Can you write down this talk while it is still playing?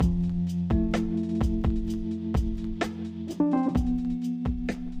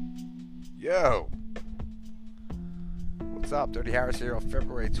go. What's up? Dirty Harris here on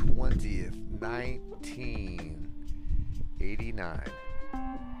February 20th, 1989.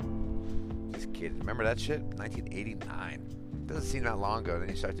 Just kidding. Remember that shit? 1989. Doesn't seem that long ago. Then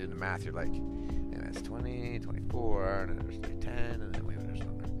you start doing the math. You're like, yeah, that's 20, 24, and then there's 10, and then wait, there's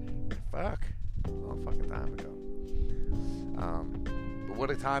another. Fuck. A long fucking time ago. But what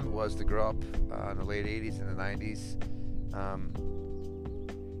a time it was to grow up in the late 80s and the 90s.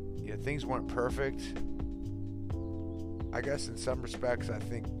 Things weren't perfect. I guess in some respects, I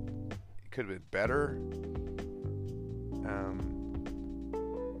think it could have been better.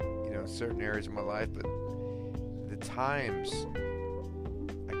 In certain areas of my life, but the times,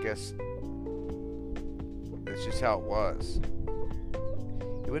 I guess, that's just how it was.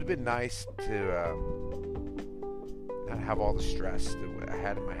 It would have been nice to not have all the stress that I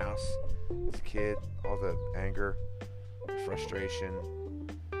had in my house as a kid, all the anger, the frustration,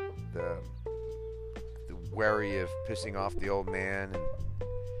 the worry of pissing off the old man, and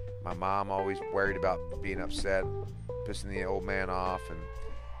my mom always worried about being upset, pissing the old man off, and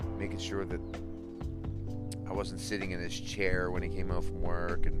making sure that I wasn't sitting in his chair when he came home from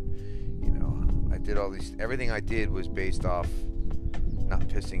work. And I did all these, everything I did was based off not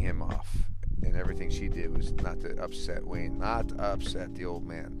pissing him off, and everything she did was not to upset Wayne, not to upset the old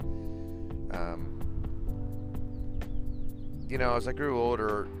man. As I grew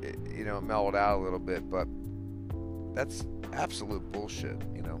older, it mellowed out a little bit, but that's absolute bullshit,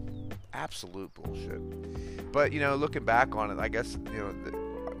 absolute bullshit. But, looking back on it, I guess,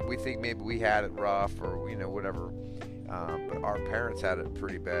 we think maybe we had it rough or, whatever. But our parents had it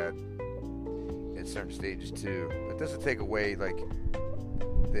pretty bad in certain stages too. It doesn't take away,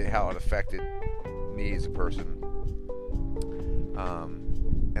 how it affected me as a person.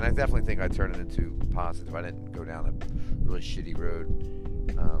 And I definitely think I turned it into positive. I didn't go down a really shitty road.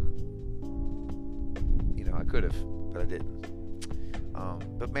 I could have, but I didn't.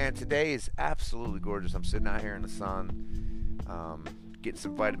 But man, today is absolutely gorgeous. I'm sitting out here in the sun, getting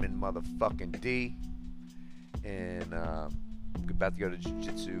some vitamin motherfucking D, and I'm about to go to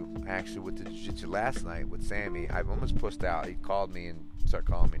jiu-jitsu. I actually went to jiu-jitsu last night with Sammy. I almost pushed out. He called me and started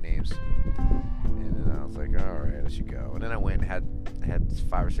calling me names, and then I was like, all right, I should go. And then I went and had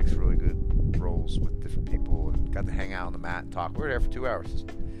 5 or 6 really good rolls with different people, and got to hang out on the mat and talk. We were there for 2 hours.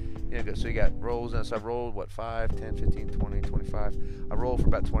 So you got rolls, and so I rolled, 5, 10, 15, 20, 25. I rolled for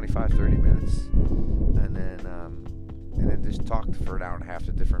about 25, 30 minutes, and then just talked for an hour and a half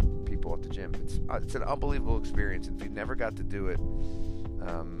to different people at the gym. It's an unbelievable experience. If you never got to do it,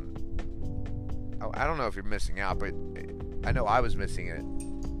 I don't know if you're missing out, but I know I was missing it,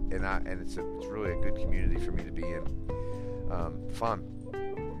 and it's really a good community for me to be in. Fun.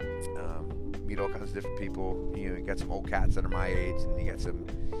 Meet all kinds of different people. You got some old cats that are my age, and you got some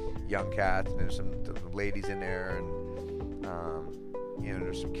young cats, and there's some ladies in there, and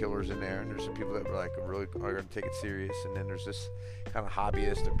there's some killers in there, and there's some people that are really are going to take it serious, and then there's this kind of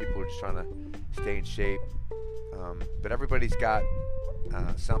hobbyist, or people who are just trying to stay in shape. But everybody's got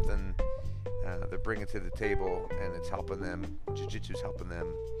something they're bringing to the table, and it's helping them. Jiu-jitsu's helping them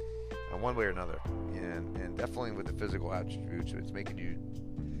one way or another, and definitely with the physical attributes, it's making you,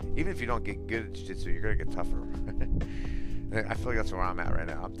 even if you don't get good at jiu-jitsu, you're going to get tougher. I feel like that's where I'm at right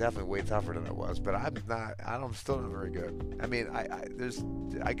now. I'm definitely way tougher than I was, but I'm still not very good. I mean,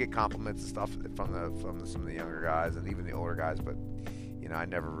 I get compliments and stuff from some of the younger guys and even the older guys, but I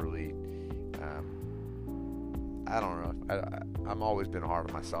never really, I don't know. I'm always been hard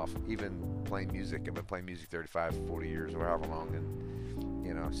on myself, even playing music. I've been playing music 35, 40 years or however long, and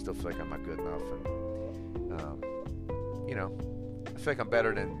I still feel like I'm not good enough, and I feel like I'm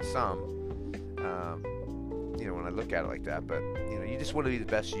better than some. When I look at it like that, but you just want to be the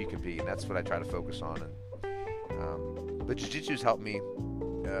best you can be, and that's what I try to focus on. And but jiu-jitsu's helped me.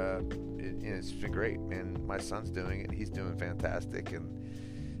 It's been great, and my son's doing it. He's doing fantastic, and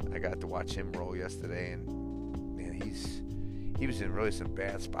I got to watch him roll yesterday, and man, he was in really some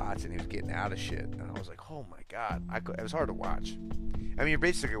bad spots, and he was getting out of shit, and I was like, oh my god, it was hard to watch. I mean, you're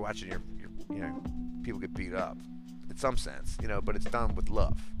basically watching your people get beat up in some sense, but it's done with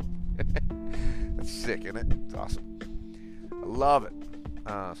love. That's sick, isn't it? It's awesome. I love it.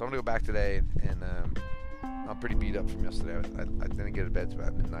 So I'm gonna go back today, and I'm pretty beat up from yesterday. I didn't get to bed till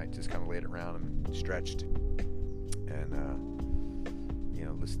about midnight. Just kind of laid around and stretched, and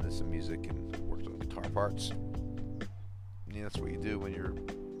listened to some music and worked on guitar parts. That's what you do when you're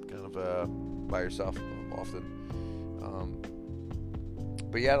kind of by yourself often.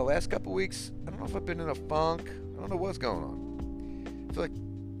 But yeah, the last couple weeks, I don't know if I've been in a funk. I don't know what's going on. I feel like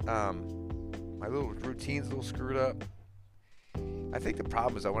my little routine's a little screwed up. I think the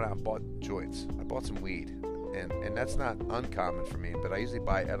problem is I went out and bought joints. I bought some weed, and that's not uncommon for me. But I usually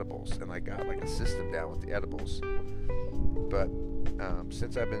buy edibles, and I got like a system down with the edibles. But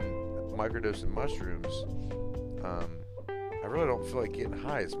since I've been microdosing mushrooms, I really don't feel like getting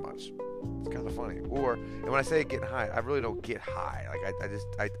high as much. It's kind of funny. And when I say getting high, I really don't get high.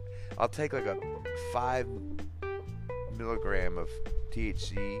 Like I'll take like a 5 milligram of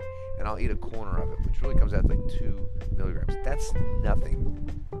THC, and I'll eat a corner of it, which really comes out to like 2 milligrams. That's nothing.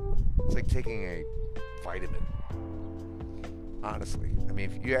 It's like taking a vitamin. Honestly, I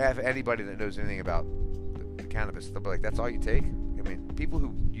mean, if you have anybody that knows anything about the cannabis, they'll be like, "That's all you take." I mean, people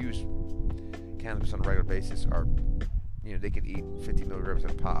who use cannabis on a regular basis are, they can eat 50 milligrams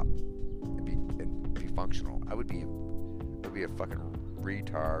at a pop and be functional. I would be a fucking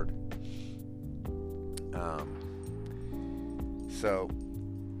retard. So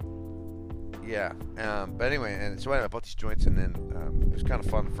yeah. But anyway, I bought these joints, and then it was kind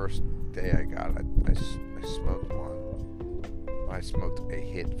of fun. The first day I got it, I smoked one. I smoked a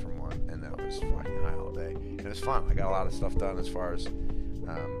hit from one, and that was fucking high all day. And it was fun. I got a lot of stuff done as far as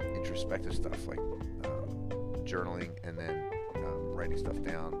introspective stuff, like journaling, and then writing stuff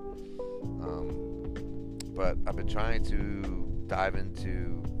down. But I've been trying to dive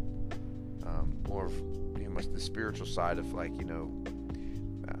into more of the spiritual side of, like,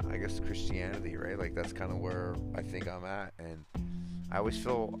 I guess Christianity, right? Like, that's kind of where I think I'm at, and I always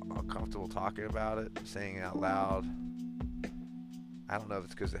feel uncomfortable talking about it, saying it out loud. I don't know if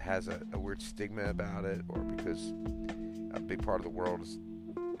it's because it has a weird stigma about it, or because a big part of the world is,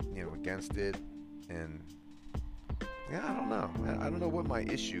 against it, and yeah, I don't know. I don't know what my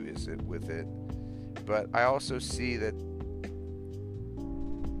issue is with it, but I also see that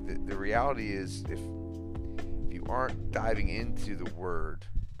the reality is, if you aren't diving into the Word,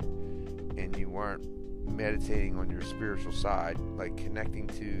 and you aren't meditating on your spiritual side, like connecting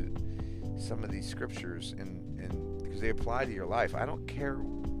to some of these scriptures, and because they apply to your life. I don't care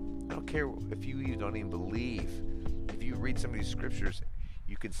if you don't even believe. If you read some of these scriptures,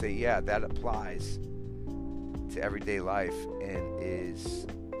 you can say, yeah, that applies to everyday life and is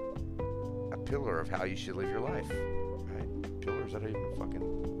a pillar of how you should live your life. Right? Pillar, is that even a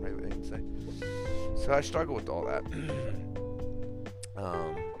fucking right thing to say? So I struggle with all that.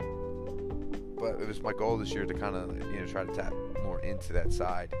 But it was my goal this year to kind of, try to tap more into that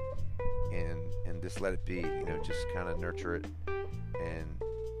side, and just let it be, just kind of nurture it and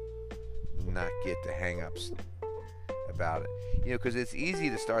not get the hang-ups about it. Because it's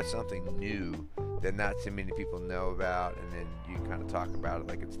easy to start something new that not too many people know about, and then you kind of talk about it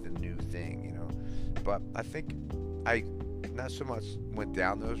like it's the new thing, But I think I not so much went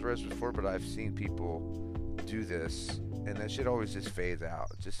down those roads before, but I've seen people do this, and that shit always just fades out.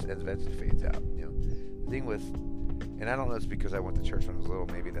 It just eventually fades out. The thing with, and I don't know, it's because I went to church when I was little.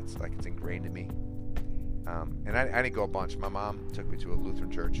 Maybe that's like it's ingrained in me. And I didn't go a bunch. My mom took me to a Lutheran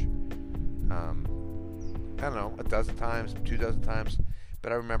church. I don't know, 12 times, 24 times.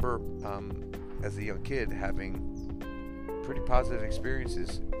 But I remember as a young kid having pretty positive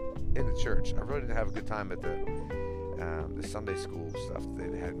experiences in the church. I really didn't have a good time at the Sunday school stuff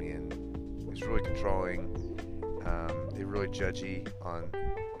that they had me in. It was really controlling. They were really judgy on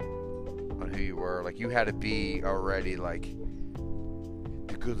who you were. Like, you had to be already like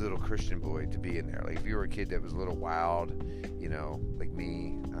the good little Christian boy to be in there. Like, if you were a kid that was a little wild, like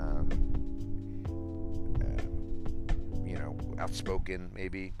me, outspoken,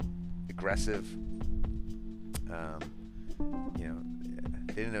 maybe aggressive,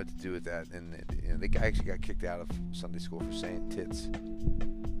 they didn't know what to do with that, and the guy actually got kicked out of Sunday school for saying tits.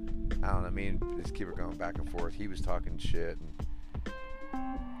 I don't know, me and this kid were going back and forth. He was talking shit,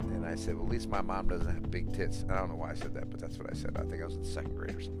 and I said, well, at least my mom doesn't have big tits. I don't know why I said that, but that's what I said. I think I was in 2nd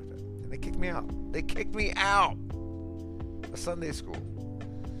grade or something like that. And they kicked me out. They kicked me out of Sunday school.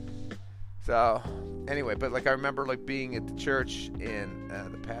 So, anyway, but like I remember like being at the church, and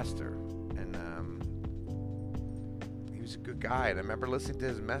the pastor, and he was a good guy, and I remember listening to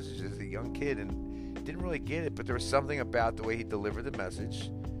his message as a young kid, and didn't really get it, but there was something about the way he delivered the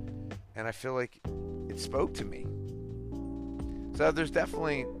message, and I feel like it spoke to me. So there's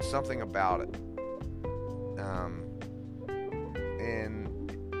definitely something about it. And,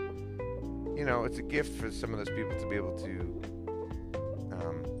 it's a gift for some of those people to be able to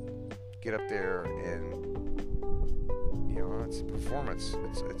get up there and, it's a performance.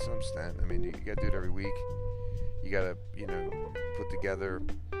 It's at some extent. I mean, you got to do it every week. You got to, put together,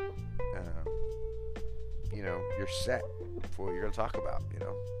 your set for what you're going to talk about,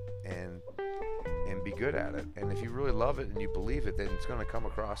 and be good at it. And if you really love it and you believe it, then it's going to come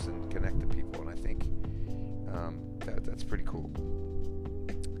across and connect to people. And I think That's pretty cool.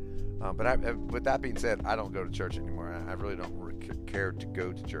 With that being said, I don't go to church anymore. I really don't care to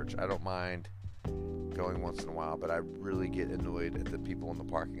go to church. I don't mind going once in a while, but I really get annoyed at the people in the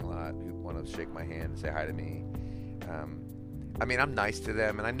parking lot who want to shake my hand and say hi to me. I mean, I'm nice to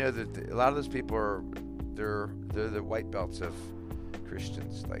them, and I know that a lot of those people they're the white belts of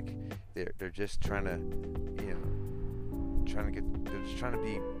Christians. Like they're just trying to, they're just trying to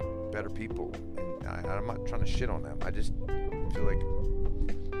be better people, and I'm not trying to shit on them. I just feel like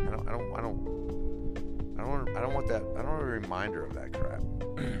I don't want that. I don't want a reminder of that crap.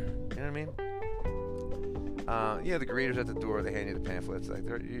 You know what I mean? The greeters at the door, they hand you the pamphlets. Like,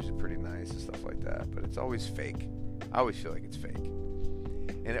 they're usually pretty nice and stuff like that, but it's always fake. I always feel like it's fake.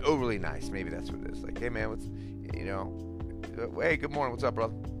 And overly nice, maybe that's what it is. Like, hey man, hey, good morning, what's up,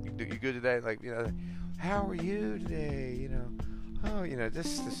 brother? You good today? Like, how are you today?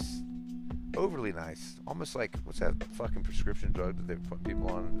 Just overly nice. Almost like, what's that fucking prescription drug that they put people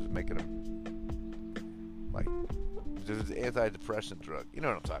on, just making them, like, there's an antidepressant drug. You know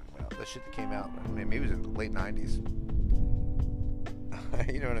what I'm talking about. That shit that came out, maybe it was in the late 90s.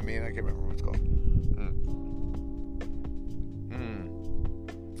 You know what I mean? I can't remember what it's called.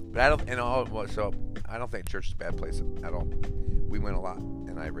 But I don't think church is a bad place at all. We went a lot,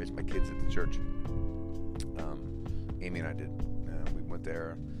 and I raised my kids at the church. Amy and I did. We went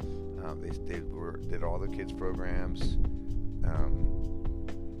there. They did all the kids' programs.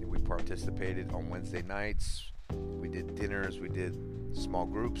 We participated on Wednesday nights. We did dinners. We did small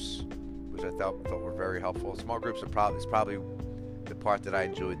groups, which I thought were very helpful. Small groups is probably the part that I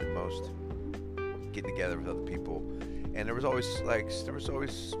enjoyed the most. Getting together with other people, and there was always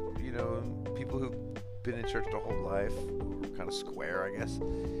people who've been in church their whole life who were kind of square, I guess.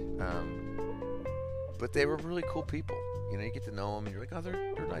 But they were really cool people. You get to know them, and you're like, oh,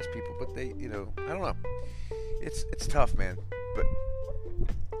 they're nice people. But they, I don't know. It's tough, man. But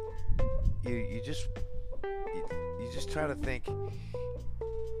you just try to think.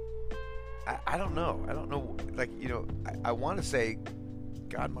 I don't know. I don't know. Like, I want to say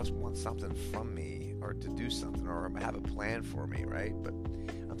God must want something from me, or to do something, or have a plan for me, right? But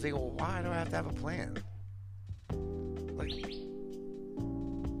I'm thinking, well, why do I have to have a plan? Like,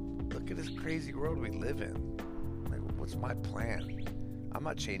 look at this crazy world we live in. Like, what's my plan? I'm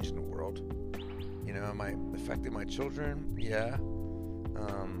not changing the world. Am I affecting my children? Yeah.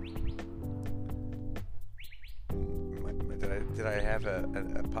 Did I have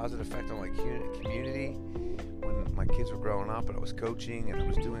a positive effect on my community when my kids were growing up and I was coaching and I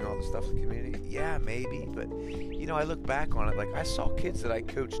was doing all the stuff in the community? Yeah, maybe. But, I look back on it, like, I saw kids that I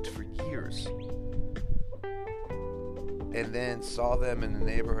coached for years and then saw them in the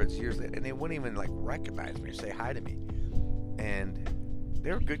neighborhoods years later, and they wouldn't even, like, recognize me or say hi to me. And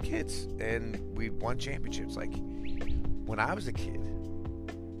they were good kids, and we won championships. Like, when I was a kid,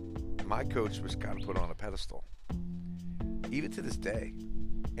 my coach was kind of put on a pedestal, even to this day.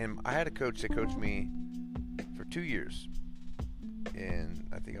 And I had a coach that coached me for 2 years, and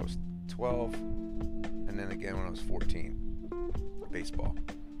I think I was 12, and then again when I was 14, baseball,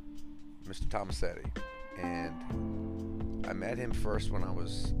 Mr. Tomasetti. And I met him first when I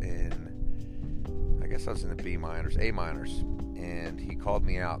was in, I guess I was in the A minors, and he called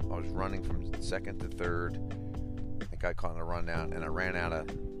me out. I was running from second to third. I think I caught a rundown, and I ran out of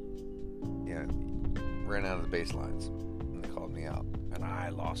the baselines, and they called me out, and I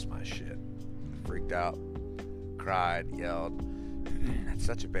lost my shit. Freaked out, cried, yelled, had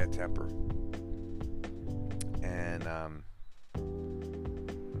such a bad temper. And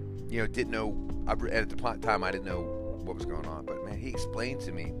didn't know, at the time I didn't know what was going on, but man, he explained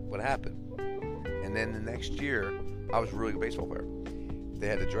to me what happened. And then the next year, I was a really good baseball player. They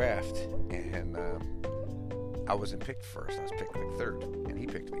had a draft, and I wasn't picked first. I was picked like third, and he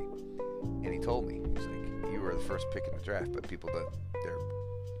picked me. And he told me, he's like, you were the first pick in the draft, but people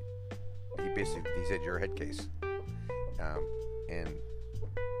he said you're a head case, and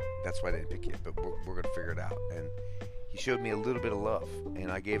that's why they didn't pick you. But we're gonna figure it out. And he showed me a little bit of love,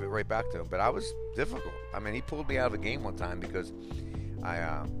 and I gave it right back to him. But I was difficult. I mean, he pulled me out of a game one time because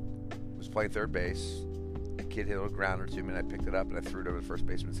I was playing third base. A kid hit a grounder to me, and I picked it up and I threw it over the first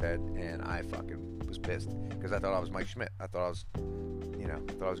baseman's head, and I fucking was pissed because I thought I was Mike Schmidt. I thought I was,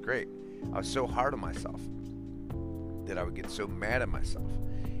 I was great. I was so hard on myself that I would get so mad at myself.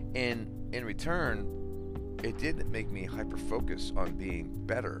 And in return, it did make me hyper-focus on being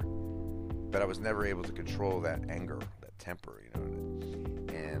better, but I was never able to control that anger, that temper,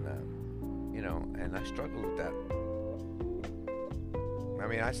 and I struggled with that. I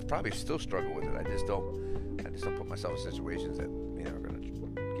mean, I probably still struggle with it. I just don't put myself in situations that, are going to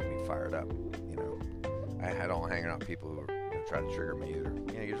get me fired up, I don't hang around people who try to trigger me either.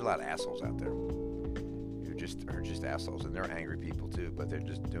 There's a lot of assholes out there who are just assholes, and they're angry people too, but they're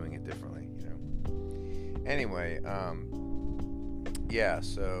just doing it differently. Anyway, yeah.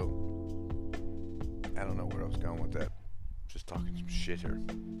 So I don't know where I was going with that. Just talking some shit here.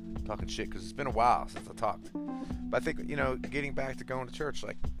 Talking shit because it's been a while since I talked. But I think, getting back to going to church,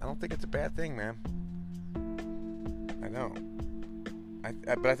 I don't think it's a bad thing, man. I know.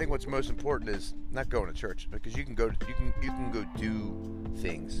 But I think what's most important is not going to church, because you can go do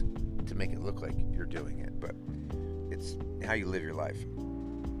things to make it look like you're doing it, but it's how you live your life.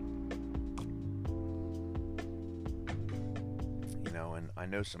 And I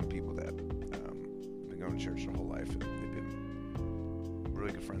know some people that have been going to church their whole life, and they've been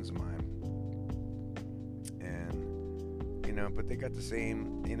really good friends of mine. And, but they got the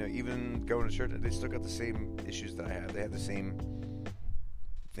same, even going to church, they still got the same issues that I have. They have the same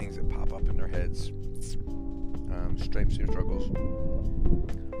things that pop up in their heads, stripes and struggles.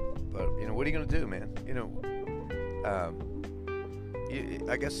 But, what are you going to do, man?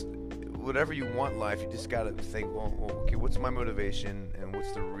 I guess whatever you want in life, you just got to think, well, okay, what's my motivation and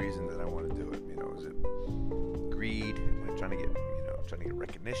what's the reason that I want to do it? Is it greed? Am I trying to get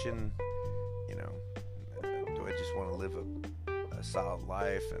recognition? Do I just want to live a solid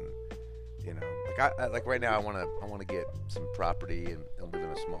life? And like right now, I want to get some property and live in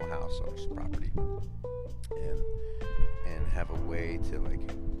a small house on some property, and have a way to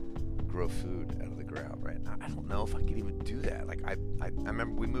grow food out of the ground. Right now, I don't know if I could even do that. I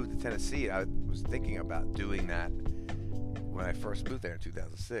remember we moved to Tennessee. I was thinking about doing that when I first moved there in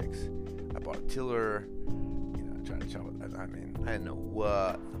 2006. I bought a tiller. Trying to chop it. I didn't know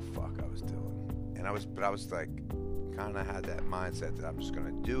what the fuck I was doing, and I was kind of had that mindset that I'm just going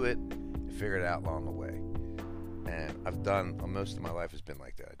to do it and figure it out along the way. And I've done, most of my life has been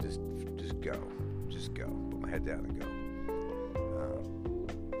like that. Just go, put my head down and go.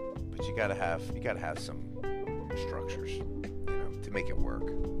 But you gotta have some structures, to make it work,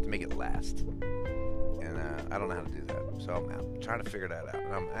 to make it last. And I don't know how to do that, so I'm trying to figure that out.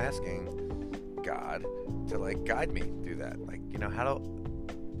 And I'm asking God to guide me through that.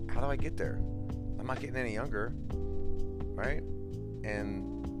 How do I get there? I'm not getting any younger, right? And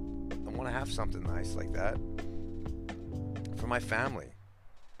I want to have something nice like that for my family.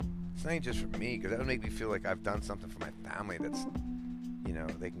 It's not even just for me, because that would make me feel like I've done something for my family that's,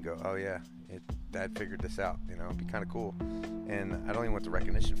 they can go, oh yeah, Dad figured this out. It'd be kind of cool. And I don't even want the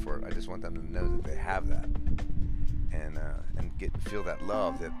recognition for it. I just want them to know that they have that, and feel that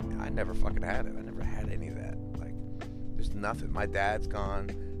love that I never fucking had it. I never had any of that. There's nothing. My dad's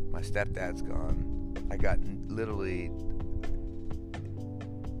gone. My stepdad's gone. I got literally,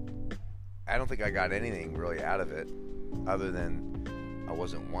 I don't think I got anything really out of it, other than I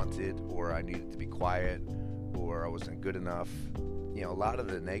wasn't wanted, or I needed to be quiet, or I wasn't good enough. A lot of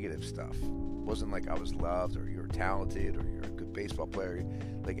the negative stuff wasn't like I was loved, or you were talented, or you're a good baseball player.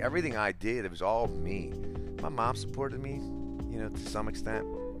 Everything I did, it was all me. My mom supported me, to some extent.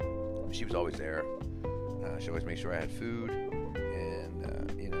 She was always there. She always made sure I had food, and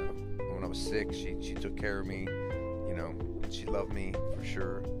when I was sick, she took care of me. She loved me for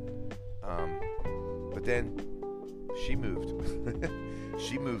sure. But then she moved.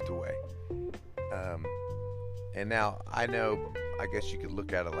 She moved away. And now I know, I guess you could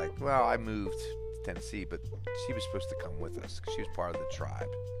look at it like, well, I moved to Tennessee, but she was supposed to come with us because she was part of the tribe.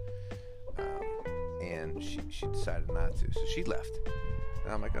 And she decided not to, so she left.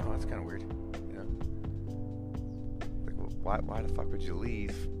 And I'm like, oh, that's kind of weird, well, why the fuck would you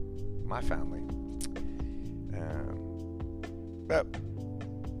leave my family? But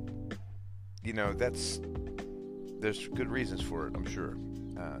there's good reasons for it, I'm sure.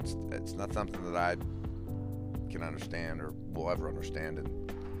 It's not something that I can understand or will ever understand, and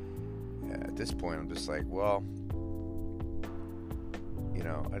at this point I'm just like, well,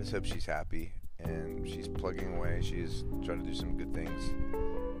 I just hope she's happy and she's plugging away. She's trying to do some good things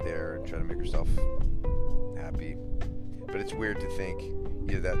there and try to make herself happy. But it's weird to think,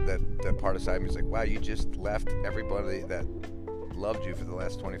 that part of me is like, wow, you just left everybody that loved you for the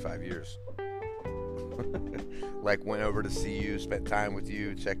last 25 years. Went over to see you, spent time with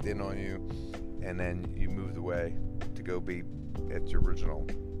you, checked in on you, and then you moved away to go be at your original,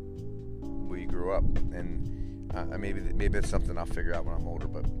 where you grew up. And maybe that's something I'll figure out when I'm older,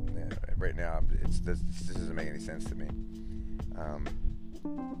 but right now this doesn't make any sense to me.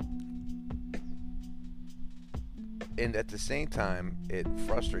 And at the same time, it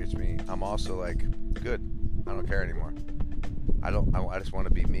frustrates me. I'm also like, good, I don't care anymore. I just want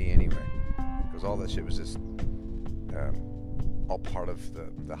to be me anyway, because all that shit was just all part of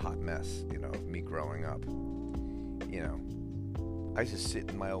the hot mess, of me growing up. I used to sit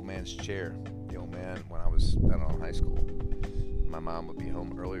in my old man's chair, the old man, when I was in high school. My mom would be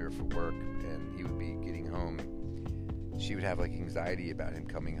home earlier for work, and he would be getting home. She would have like anxiety about him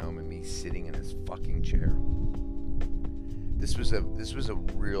coming home and me sitting in his fucking chair. This was a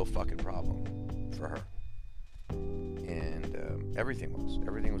real fucking problem for her, and everything was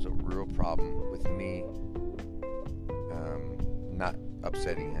a real problem with me not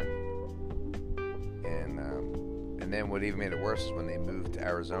upsetting him. And then what even made it worse is when they moved to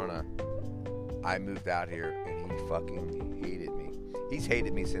Arizona. I moved out here, and he fucking hated me. He's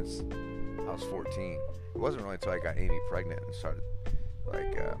hated me since I was 14. It wasn't really until I got Amy pregnant and started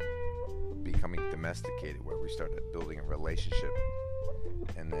becoming domesticated, where we started building a relationship.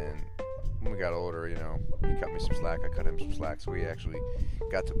 And then when we got older, he cut me some slack, I cut him some slack, so we actually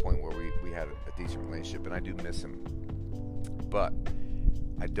got to a point where we had a decent relationship, and I do miss him. But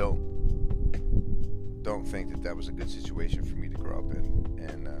I don't think that was a good situation for me to grow up in.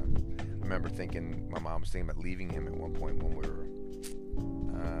 And I remember thinking, my mom was thinking about leaving him at one point when we were,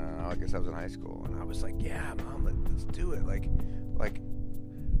 I guess I was in high school, and I was like, yeah, Mom, let's do it. Like,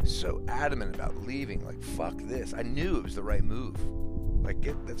 so adamant about leaving, like, fuck this. I knew it was the right move. Like,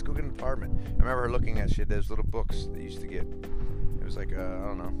 let's go get an apartment. I remember her looking at, she had those little books they used to get. It was like, I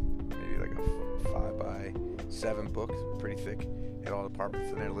don't know, maybe like a 5x7 book, pretty thick. Had all the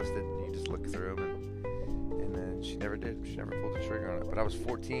apartments in there listed. You just look through them, and then she never did. She never pulled the trigger on it. But I was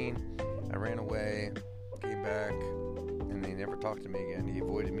 14. I ran away, came back, and he never talked to me again. He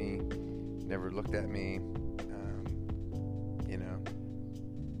avoided me, never looked at me.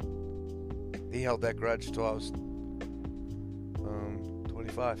 He held that grudge till I was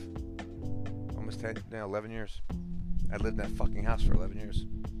 25. Almost 11 years. I lived in that fucking house for 11 years.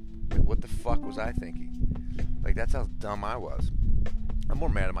 Like, what the fuck was I thinking? Like, that's how dumb I was. I'm more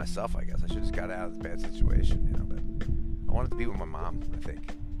mad at myself, I guess. I should have just got out of this bad situation, but I wanted to be with my mom, I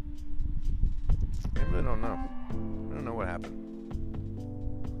think. I really don't know. I don't know what happened.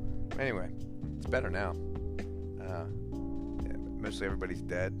 Anyway, it's better now. Mostly everybody's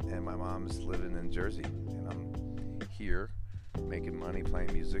dead, and my mom's living in Jersey, and I'm here making money,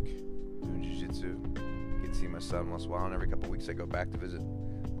 playing music, doing jiu-jitsu. Get to see my son once in a while, and every couple of weeks I go back to visit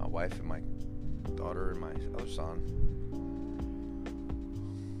my wife and my daughter and my other son.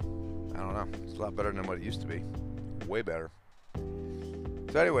 I don't know. It's a lot better than what it used to be. Way better.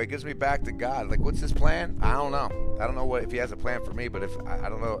 So anyway, it gives me back to God. Like, what's his plan? I don't know. I don't know if he has a plan for me, but I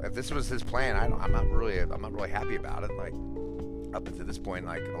don't know if this was his plan. I'm not really happy about it. Like, up until this point,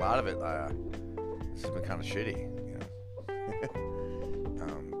 like, a lot of it, this has been kind of shitty,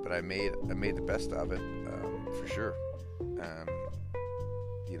 but I made the best of it, for sure.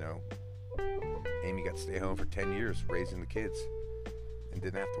 Amy got to stay home for 10 years raising the kids and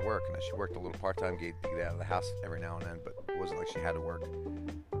didn't have to work. And she worked a little part-time gig to get out of the house every now and then, but it wasn't like she had to work.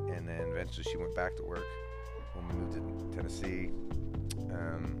 And then eventually she went back to work when we moved to Tennessee.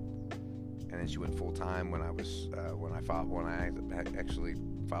 And then she went full-time when I actually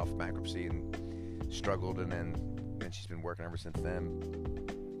filed for bankruptcy and struggled, and then she's been working ever since then.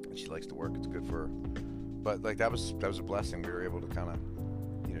 And she likes to work. It's good for her. But like, that was a blessing. We were able to kind of,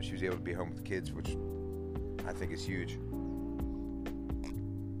 she was able to be home with the kids, which I think is huge.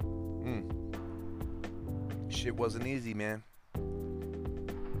 Shit wasn't easy, man.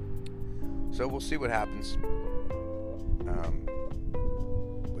 So we'll see what happens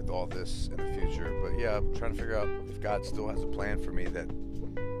with all this in the future. But yeah, I'm trying to figure out if God still has a plan for me, that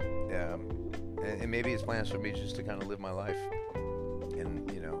and maybe his plans for me just to kind of live my life and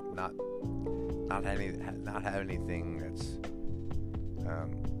not have anything that's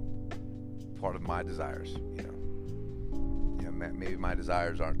part of my desires. Maybe my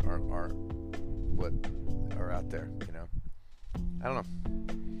desires aren't what are out there. I don't know.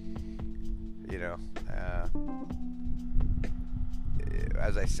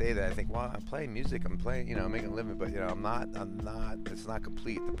 As I say that, I think, well, I'm playing music, I'm playing, I'm making a living, but I'm not. It's not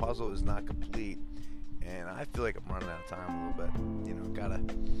complete. The puzzle is not complete, and I feel like I'm running out of time a little bit. Gotta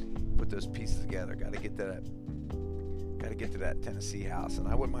put those pieces together. Gotta get to that Tennessee house, and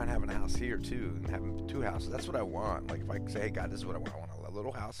I wouldn't mind having a house here too, and having two houses. That's what I want. Like, if I say, hey God, this is what I want. I want a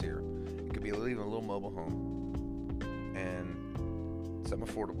little house here. It could be even a little mobile home, and some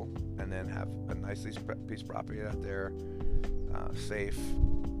affordable, and then have a nice piece of property out there, safe,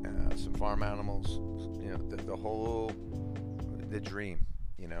 some farm animals. The dream.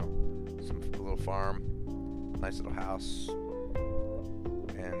 A little farm, nice little house,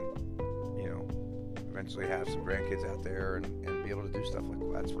 and eventually have some grandkids out there and be able to do stuff like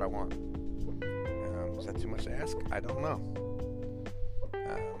that. That's what I want. Is that too much to ask? I don't know.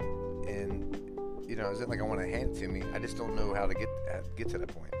 know, isn't like I want to hand it to me. I just don't know how to get to that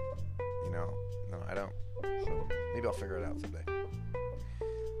point. You know, no, I don't. So maybe I'll figure it out someday.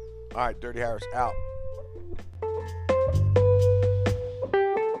 All right, Dirty Harris out.